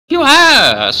You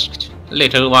asked,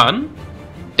 little one.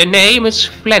 The name is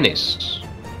Flennis.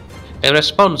 They're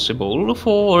responsible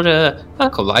for the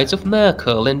acolytes of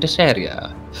Merkel in this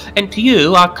area, and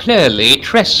you are clearly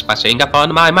trespassing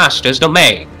upon my master's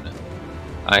domain.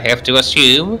 I have to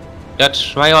assume that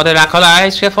my other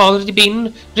acolytes have already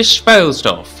been disposed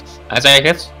of, as I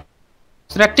have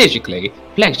strategically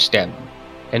placed them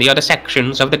in the other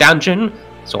sections of the dungeon,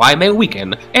 so I may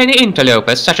weaken any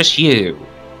interlopers such as you.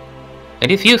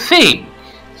 And if you think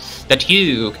that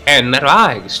you can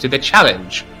rise to the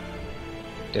challenge,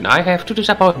 then I have to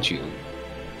disappoint you.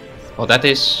 For that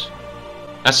is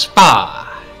as far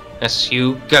as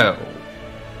you go,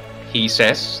 he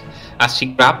says, as he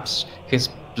grabs his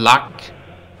black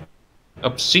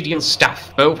obsidian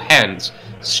staff, both hands,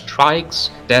 strikes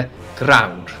the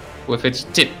ground with its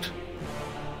tip,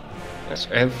 as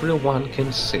everyone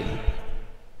can see,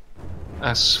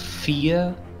 a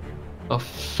sphere of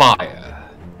fire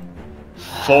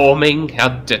forming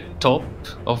at the top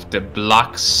of the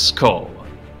black skull.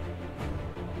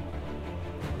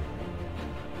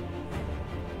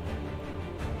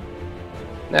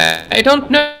 I don't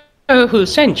know who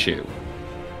sent you,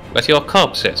 but your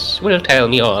corpses will tell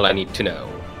me all I need to know.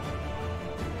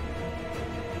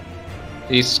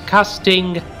 He's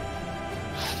casting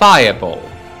Fireball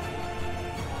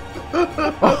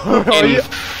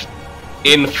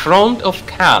in front of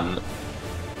Khan.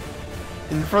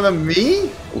 In front of me?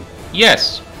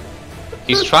 Yes.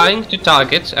 He's trying to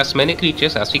target as many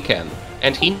creatures as he can,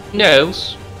 and he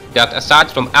knows that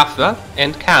aside from Afra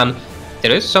and Khan,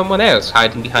 there is someone else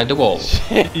hiding behind the wall.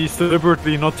 He's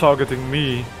deliberately not targeting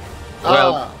me.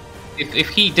 Well, if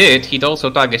he did, he'd also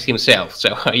target himself,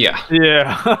 so yeah.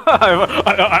 Yeah,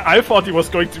 I thought he was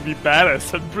going to be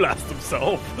badass and blast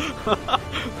himself.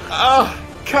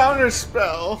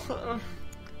 Counterspell.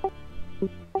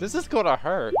 This is gonna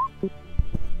hurt.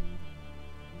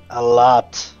 A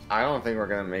lot. I don't think we're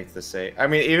gonna make the save. I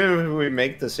mean, even if we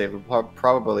make the save, we'll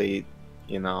probably,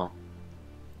 you know,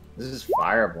 this is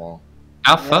Fireball.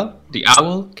 Alpha, the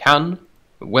owl, Khan,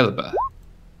 Wilbur.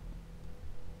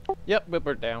 Yep, whip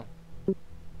her down.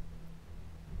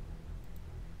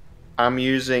 I'm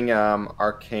using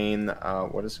arcane.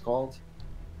 What is it called?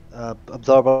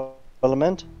 Absorb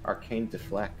element. Arcane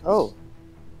deflect. Oh.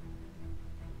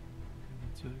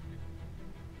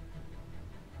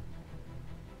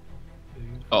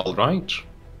 All right.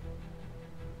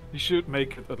 He should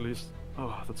make it at least.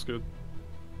 Oh, that's good.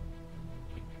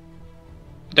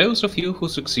 Those of you who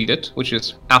succeeded, which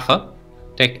is Alpha,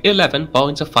 take 11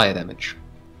 points of fire damage.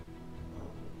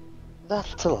 That's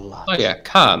still a lot. Oh yeah,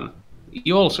 Khan,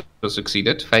 you also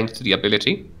succeeded thanks to the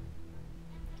ability.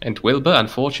 And Wilbur,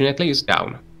 unfortunately, is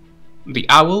down. The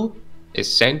owl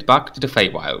is sent back to the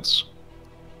Feywilds.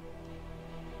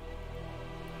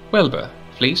 Wilbur,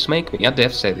 please make me a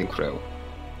death saving throw.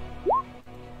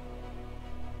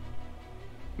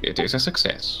 It is a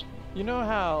success. You know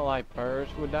how like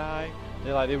birds would die?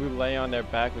 They would lay on their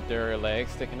back with their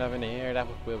legs sticking up in the air. That's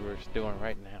what Wilbur's doing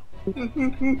right now.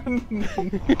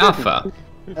 Alpha,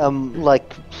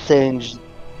 Like singed,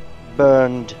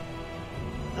 burned.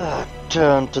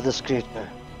 Turn to this creature.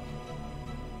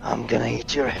 I'm gonna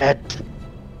eat your head.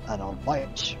 And I'll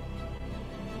bite.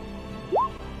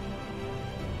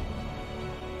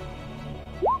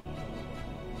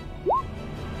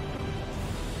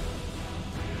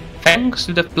 thanks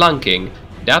to the flanking,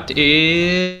 that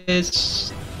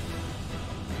is...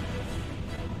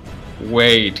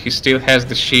 Wait, he still has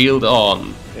the shield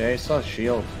on. Yeah, he saw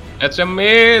shield. That's a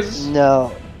miss!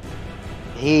 No.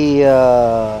 He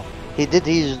did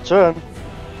his turn.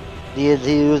 He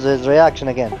used his reaction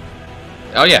again.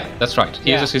 Oh yeah, that's right.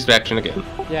 He Yeah. uses his reaction again.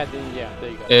 Yeah, there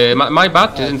you go. My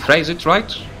bad didn't phrase it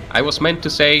right. I was meant to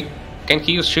say, can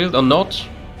he use shield or not?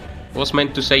 Was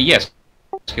meant to say yes.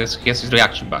 He has his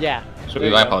reaction back. Yeah. So there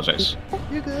you I go. apologize.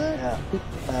 You're good.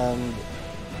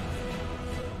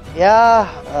 Yeah.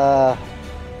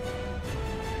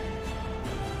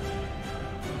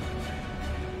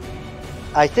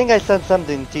 I think I sent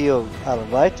something to you, Alan,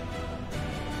 right?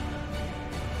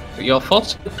 Your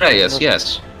thoughts and prayers,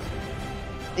 yes.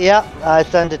 Yeah, I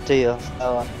sent it to you.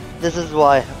 So, this is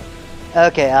why.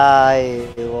 Okay, I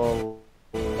will.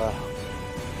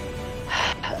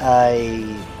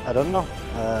 I don't know.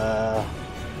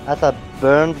 As a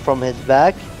burn from his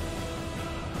back.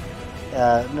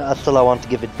 No, still, I want to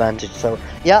give advantage. So,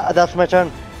 yeah, that's my turn.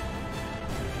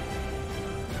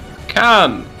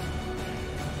 Can.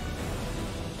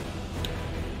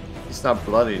 He's not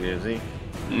bloodied, is he?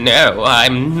 No,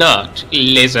 I'm not,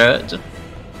 lizard.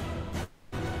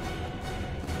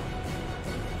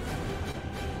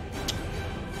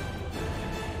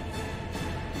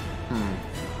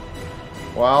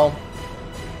 Well,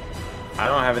 I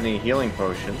don't have any healing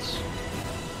potions.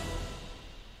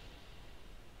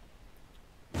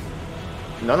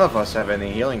 None of us have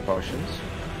any healing potions.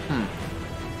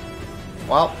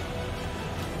 Well,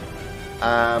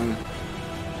 I'm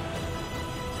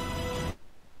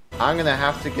gonna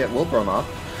have to get Wilbur up.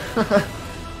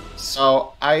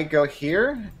 So I go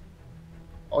here.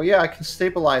 Oh yeah, I can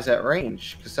stabilize at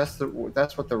range because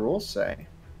that's what the rules say.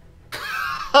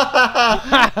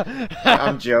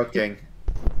 I'm joking.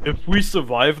 If we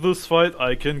survive this fight,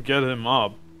 I can get him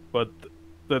up, but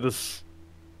that is,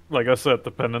 like I said,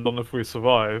 dependent on if we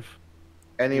survive.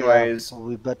 Anyways, Yeah,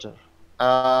 we better.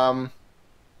 I'm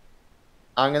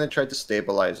gonna try to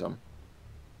stabilize him.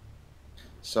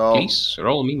 So Please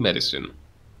roll me medicine.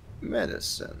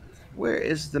 medicine. Where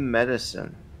is the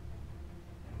medicine?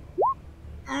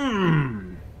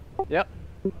 Yep.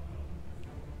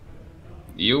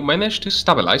 You managed to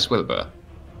stabilize Wilbur.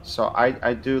 So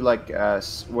I do like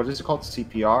what is it called?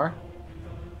 CPR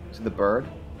to the bird.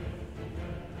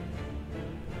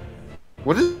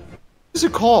 What is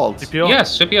it called? CPR?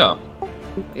 Yes, CPR.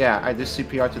 Yeah, I do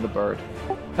CPR to the bird.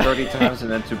 30 times and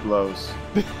then 2 blows.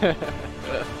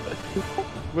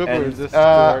 Wilbur And, is a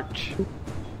scorch.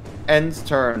 End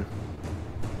turn.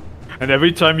 And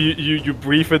every time you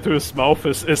breathe into his mouth,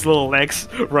 his little legs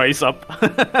rise up.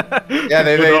 Yeah,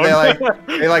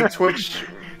 they like twitch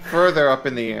further up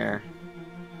in the air.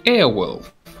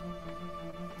 Airwolf.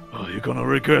 Oh, you're gonna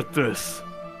regret this.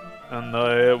 And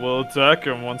I will attack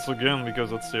him once again,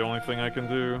 because that's the only thing I can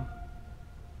do.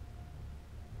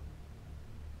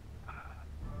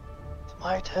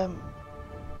 Smite him.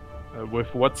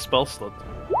 With what spell slot?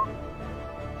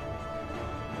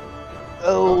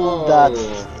 Oh, that's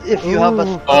if you have a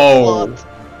spell Oh. slot.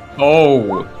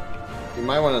 Oh. You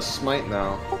might want to smite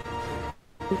now.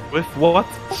 With what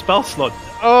spell slot?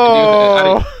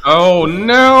 Oh! Oh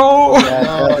no!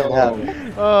 Yeah, it doesn't have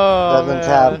it. Oh, Doesn't man.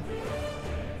 have.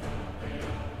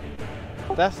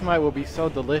 That smite will be so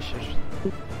delicious.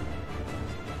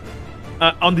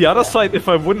 On the other side, if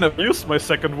I wouldn't have used my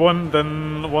second one,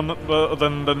 then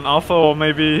then Arthur or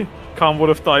maybe Khan would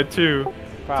have died too to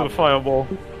Probably. the fireball.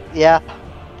 Yeah,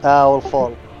 I will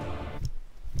fall.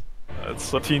 It's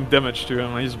 13 damage to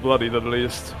him. He's bloodied at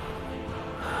least.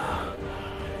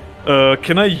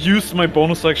 Can I use my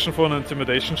bonus action for an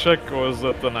intimidation check, or is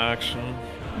that an action?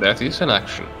 That is an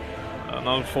action. And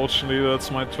unfortunately,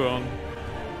 that's my turn.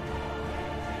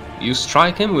 You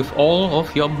strike him with all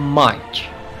of your might.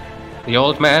 The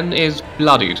old man is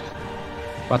bloodied,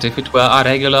 but if it were a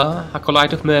regular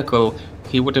acolyte of Merkel,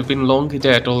 he would have been long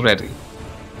dead already.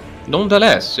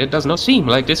 Nonetheless, it does not seem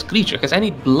like this creature has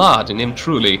any blood in him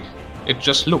truly. It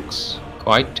just looks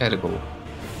quite terrible.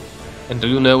 And do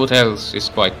you know what else is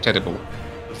quite terrible?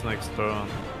 This next turn.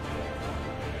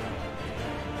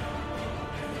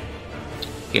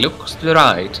 He looks to the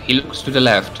right, he looks to the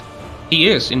left. He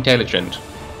is intelligent.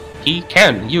 He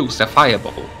can use a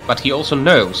fireball, but he also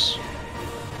knows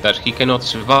that he cannot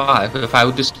survive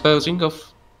without disposing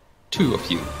of 2 of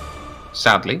you.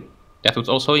 Sadly, that would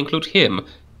also include him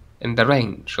in the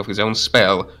range of his own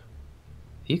spell.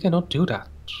 He cannot do that.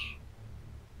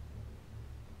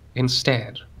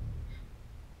 Instead,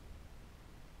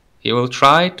 he will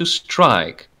try to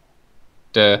strike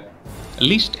the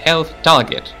least health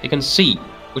target he can see,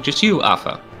 which is you,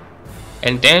 Arthur,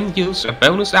 and then use a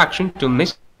bonus action to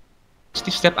misty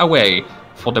step away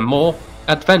for the more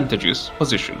advantageous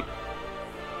position.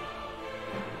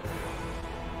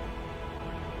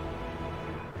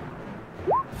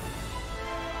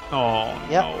 Oh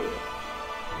Yep. no.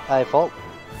 I fall.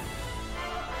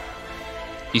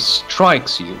 He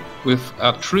strikes you with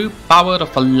a true power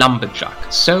of a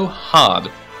lumberjack, so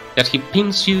hard that he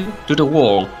pins you to the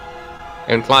wall.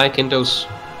 And like in those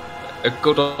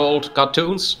good old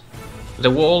cartoons, the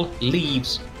wall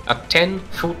leaves a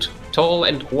 10-foot tall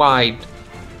and wide,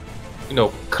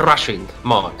 crushing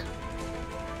mark.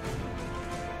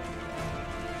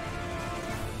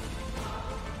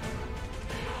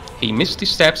 He misty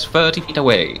steps 30 feet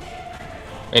away,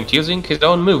 and using his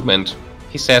own movement,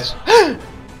 he says,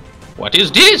 "What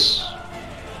is this?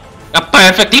 A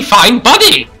perfectly fine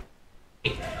body!"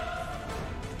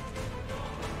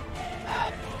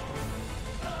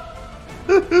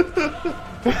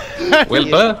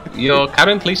 Wilbur, you're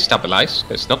currently stabilized.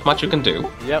 There's not much you can do.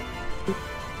 Yep.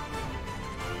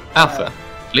 Arthur,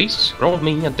 please roll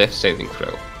me a death saving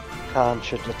throw. Khan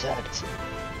should attack.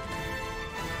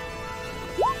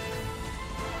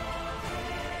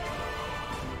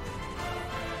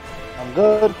 I'm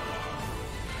good.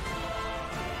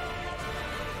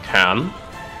 Can.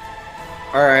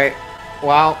 Alright.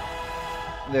 Well,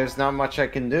 there's not much I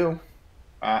can do.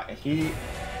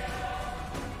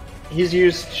 He's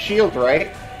used shield,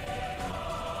 right?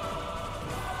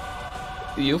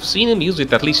 You've seen him use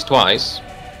it at least twice.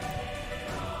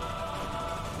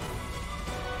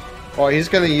 Well, he's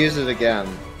gonna use it again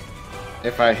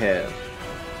if I hit.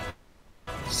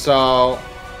 So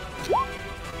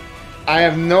I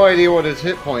have no idea what his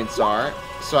hit points are,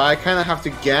 so I kind of have to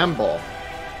gamble.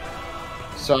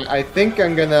 So I think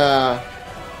I'm gonna.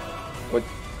 What?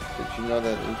 Did you know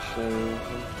that each?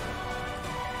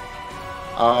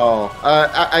 Oh,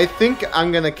 I think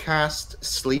I'm gonna cast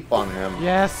Sleep on him.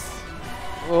 Yes.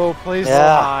 Oh, please Yeah.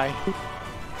 die.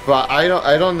 But I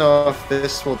don't know if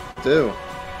this will do.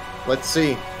 Let's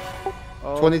see.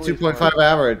 Oh, 22.5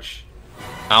 average.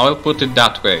 I will put it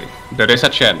that way. There is a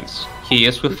chance. He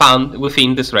is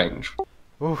within this range.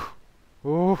 Ooh.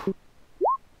 Ooh.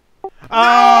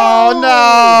 Oh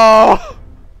no!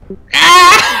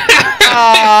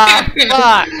 Ah,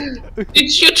 fuck!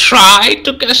 Did you try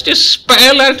to cast a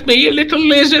spell at me, little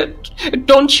lizard?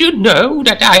 Don't you know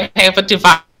that I have a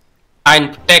divine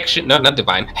protection? No, not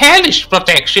divine. Hellish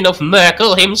protection of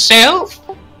Merkel himself?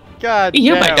 God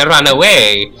You damn. better run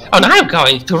away, and I'm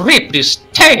going to rip this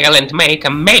tail and make a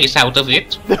maze out of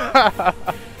it.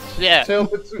 Shit.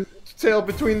 Tail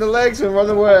between the legs and run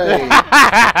away.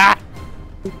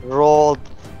 Rolled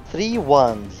 3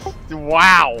 ones.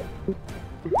 Wow.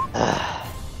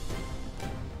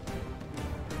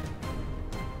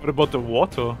 What about the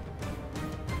water?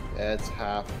 Yeah, it's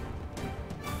half.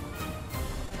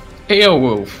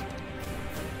 Eowulf.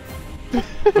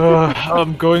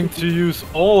 I'm going to use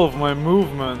all of my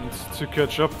movement to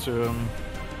catch up to him.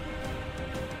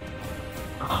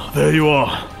 There you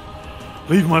are.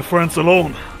 Leave my friends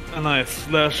alone. And I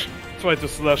try to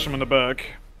slash him in the back.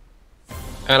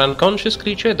 An unconscious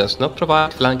creature does not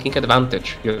provide flanking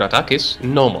advantage. Your attack is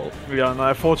normal. Yeah, and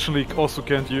I fortunately also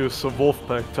can't use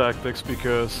Wolfpack tactics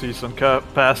because he's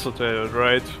incapacitated,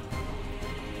 right?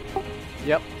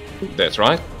 Yep. That's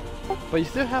right. But you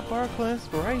still have Oracle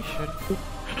Inspiration.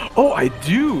 Oh, I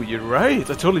do! You're right!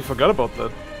 I totally forgot about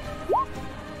that.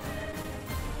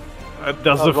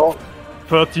 Does Oh, a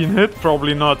 13 hit?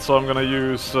 Probably not, so I'm gonna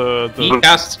use He the...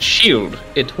 casts shield.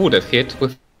 It would have hit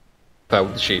without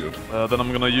the shield. then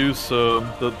I'm gonna use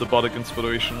the Bardic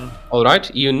Inspiration. Alright,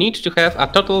 you need to have a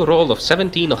total roll of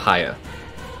 17 or higher.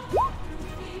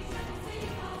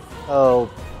 Oh,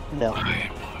 no.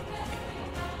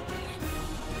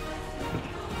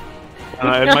 And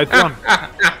I had my turn.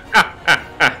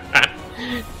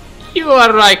 You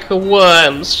are like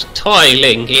worms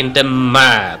toiling in the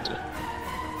mud.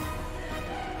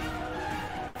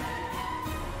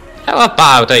 How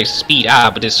about I speed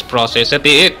up this process a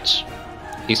bit?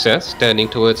 He says, turning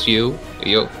towards you,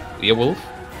 Eowulf.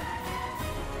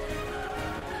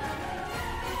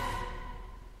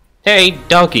 Hey,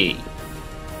 doggy.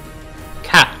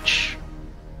 Catch.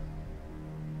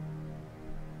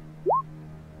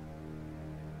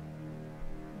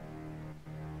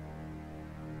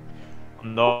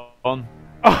 I'm done.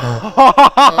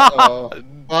 Uh-oh.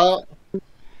 Well.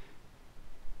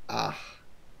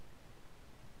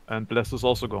 And Bless is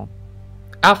also gone.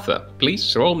 Arthur,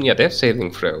 please roll me a death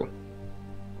saving throw. Give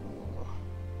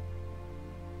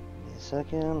me a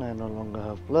second, I no longer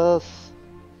have plus.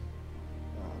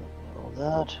 Roll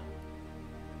that.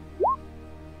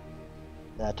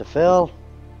 That to fail.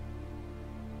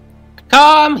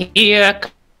 Come here,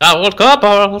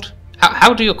 kobold.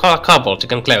 How do you call a kobold to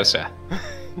come closer?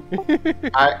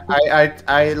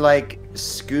 I like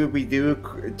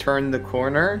Scooby-Doo turn the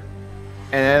corner,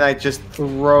 and then I just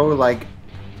throw like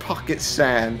pocket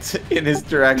sand in his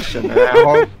direction, and I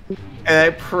hope, and I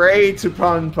pray to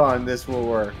Pon this will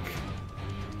work.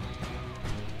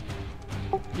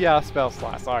 Yeah, spell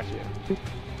slots, aren't you?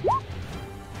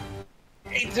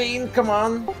 18, come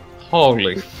on.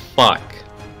 Holy fuck.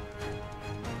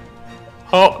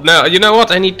 Oh, no, you know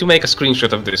what? I need to make a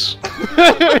screenshot of this.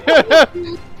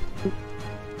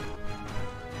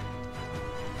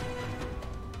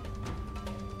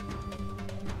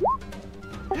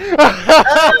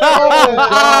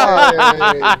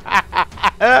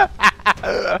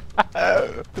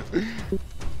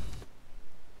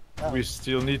 We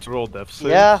still need to roll death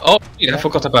save. Yeah, Oh, yeah, I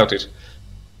forgot about it.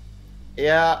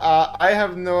 Yeah, I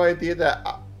have no idea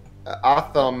that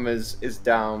Atham is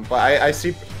down, but I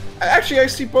see. Actually, I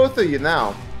see both of you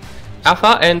now.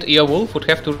 Arthur and Eowulf would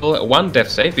have to roll one death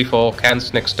save before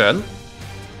Can's next turn.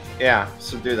 Yeah,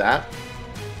 so do that.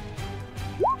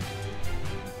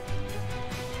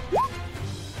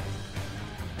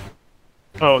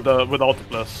 Oh, without the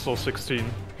Bless, so 16.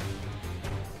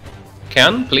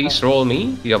 Can, please roll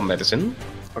me your medicine.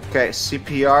 Okay,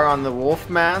 CPR on the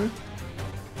Wolfman.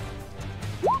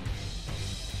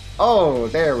 Oh,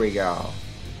 there we go.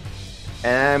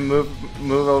 And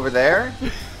move over there.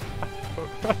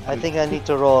 I think I need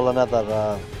to roll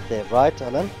another save, right,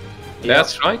 Alan?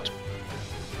 That's right.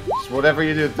 Just whatever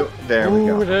you do, there we Ooh,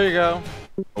 go. there you go.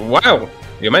 Wow,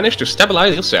 you managed to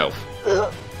stabilize yourself.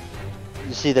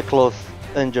 You see the clothes,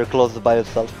 injured clothes by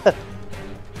itself.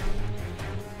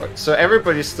 So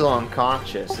everybody's still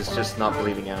unconscious. It's just not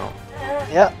bleeding out.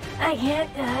 Yeah. I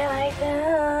can't die like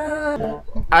that.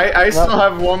 I still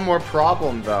have one more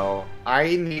problem though.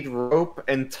 I need rope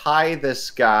and tie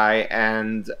this guy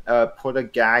and put a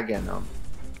gag in him.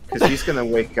 Because he's gonna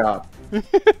wake up.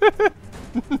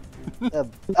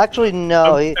 Actually,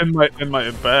 no. He, In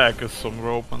my bag is some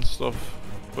rope and stuff,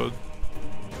 but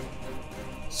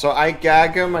So I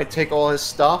gag him, I take all his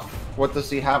stuff. What does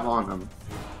he have on him?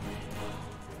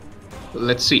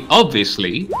 Let's see.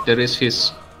 Obviously, there is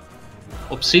his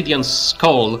obsidian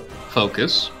skull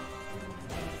focus.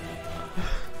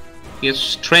 He has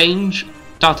strange,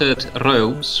 tattered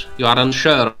robes. You are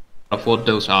unsure of what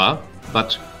those are,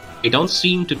 but they don't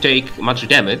seem to take much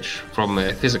damage from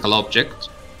a physical object.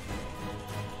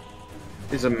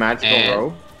 Is a magical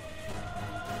robe.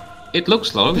 It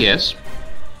looks long, yes.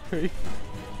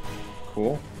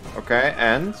 Cool. Okay,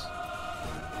 and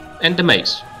And the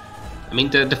mace. I mean,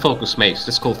 the focus mace,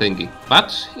 the skull thingy.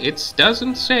 But it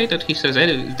doesn't say that he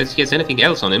has anything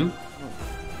else on him.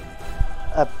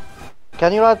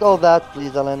 can you write all that,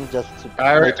 please, Alan? Just to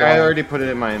I later on. already put it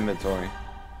in my inventory.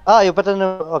 Ah, you put it in.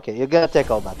 Okay, you're gonna take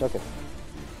all that. Okay.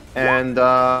 And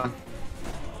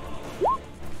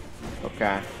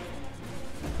okay.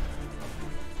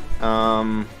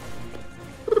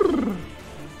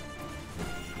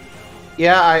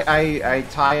 Yeah, I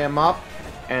tie him up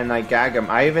and I gag him.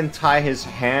 I even tie his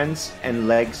hands and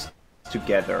legs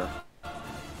together.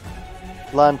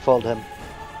 Blindfold him.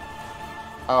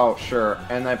 Oh, sure.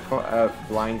 And I put a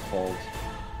blindfold.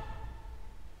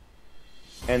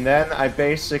 And then I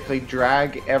basically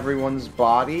drag everyone's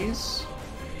bodies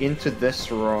into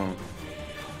this room.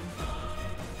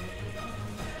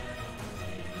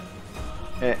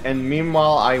 And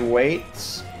meanwhile I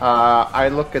wait, I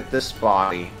look at this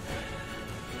body.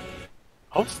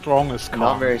 how strong is Khan?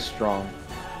 Not very strong.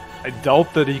 I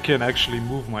doubt that he can actually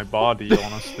move my body,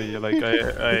 honestly.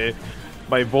 Like,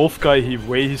 my wolf guy, he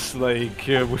weighs, like,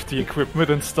 with the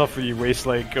equipment and stuff, he weighs,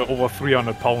 like, over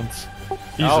 300 pounds.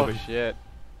 Easily. Oh shit.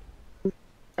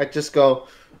 I just go,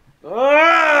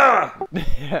 "Ah!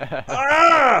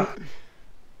 Ah!"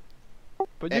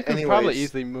 But you can probably Anyways.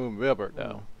 easily move Wilbert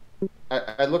though.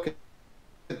 I look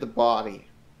at the body.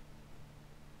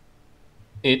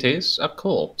 It is a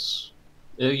corpse.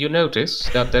 You notice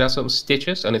that there are some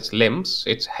stitches on its limbs.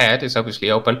 Its head is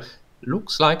obviously open.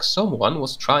 Looks like someone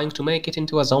was trying to make it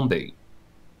into a zombie.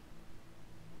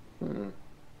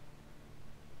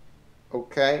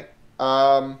 Okay.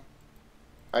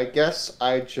 I guess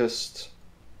I just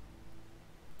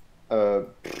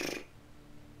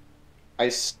I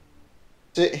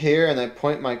sit here and I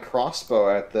point my crossbow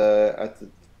at the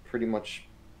pretty much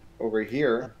over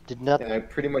here, Did not. and I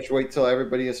pretty much wait till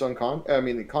everybody is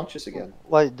conscious again.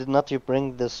 Why did not you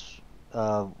bring this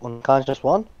unconscious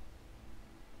one?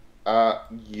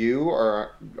 You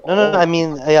or No. I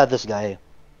mean, yeah, this guy.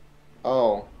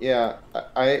 Oh, yeah.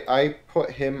 I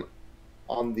put him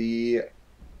on the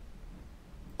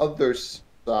other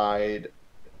side.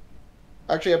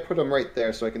 Actually, I put him right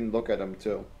there so I can look at him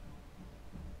too.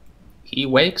 He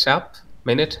wakes up a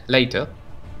minute later,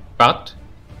 but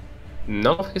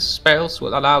none of his spells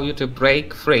will allow you to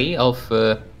break free of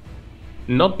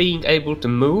not being able to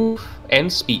move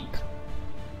and speak.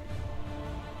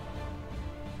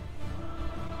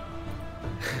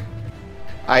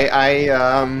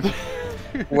 I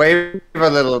wave a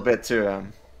little bit to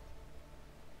him.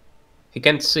 He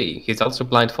can't see. He's also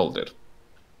blindfolded.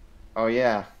 Oh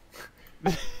yeah.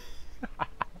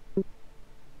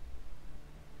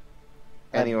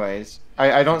 Anyways,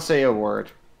 I don't say a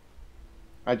word.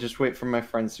 I just wait for my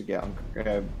friends to get,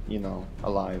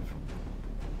 alive.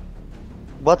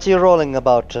 What's your rolling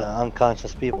about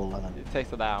unconscious people, Alan? It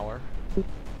takes an hour.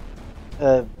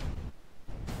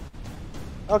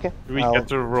 Okay. Do we I'll- get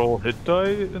to roll hit die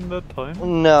in that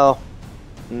time? No.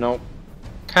 Nope.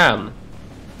 Can.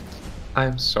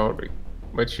 I'm sorry,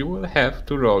 but you will have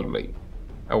to roll me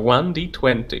a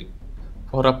 1d20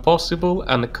 for a possible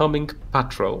oncoming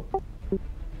patrol.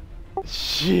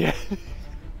 Shit.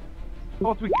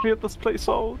 Thought we cleared this place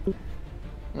out.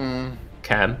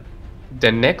 Can.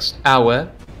 The next hour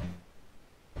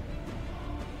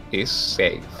is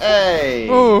safe. Hey!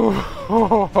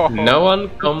 No one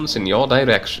comes in your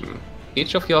direction.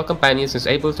 Each of your companions is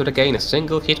able to regain a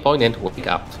single hit point and wake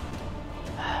up.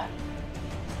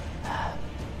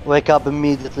 Wake up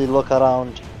immediately, look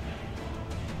around.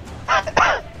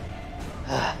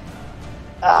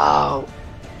 Ow.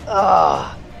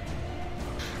 Ah.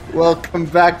 Welcome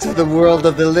back to the world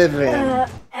of the living.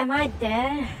 Am I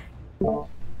dead?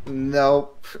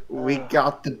 Nope, we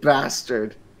got the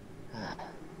bastard.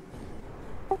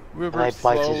 River I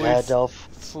bite his head off.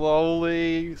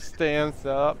 slowly stands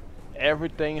up.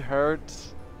 Everything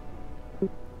hurts.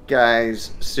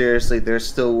 Guys, seriously, there's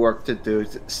still work to do.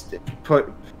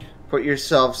 Put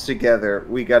yourselves together.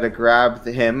 We gotta grab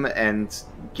him and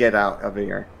get out of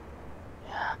here.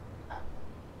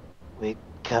 We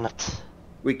cannot.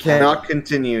 We cannot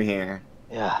continue here.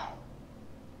 Yeah.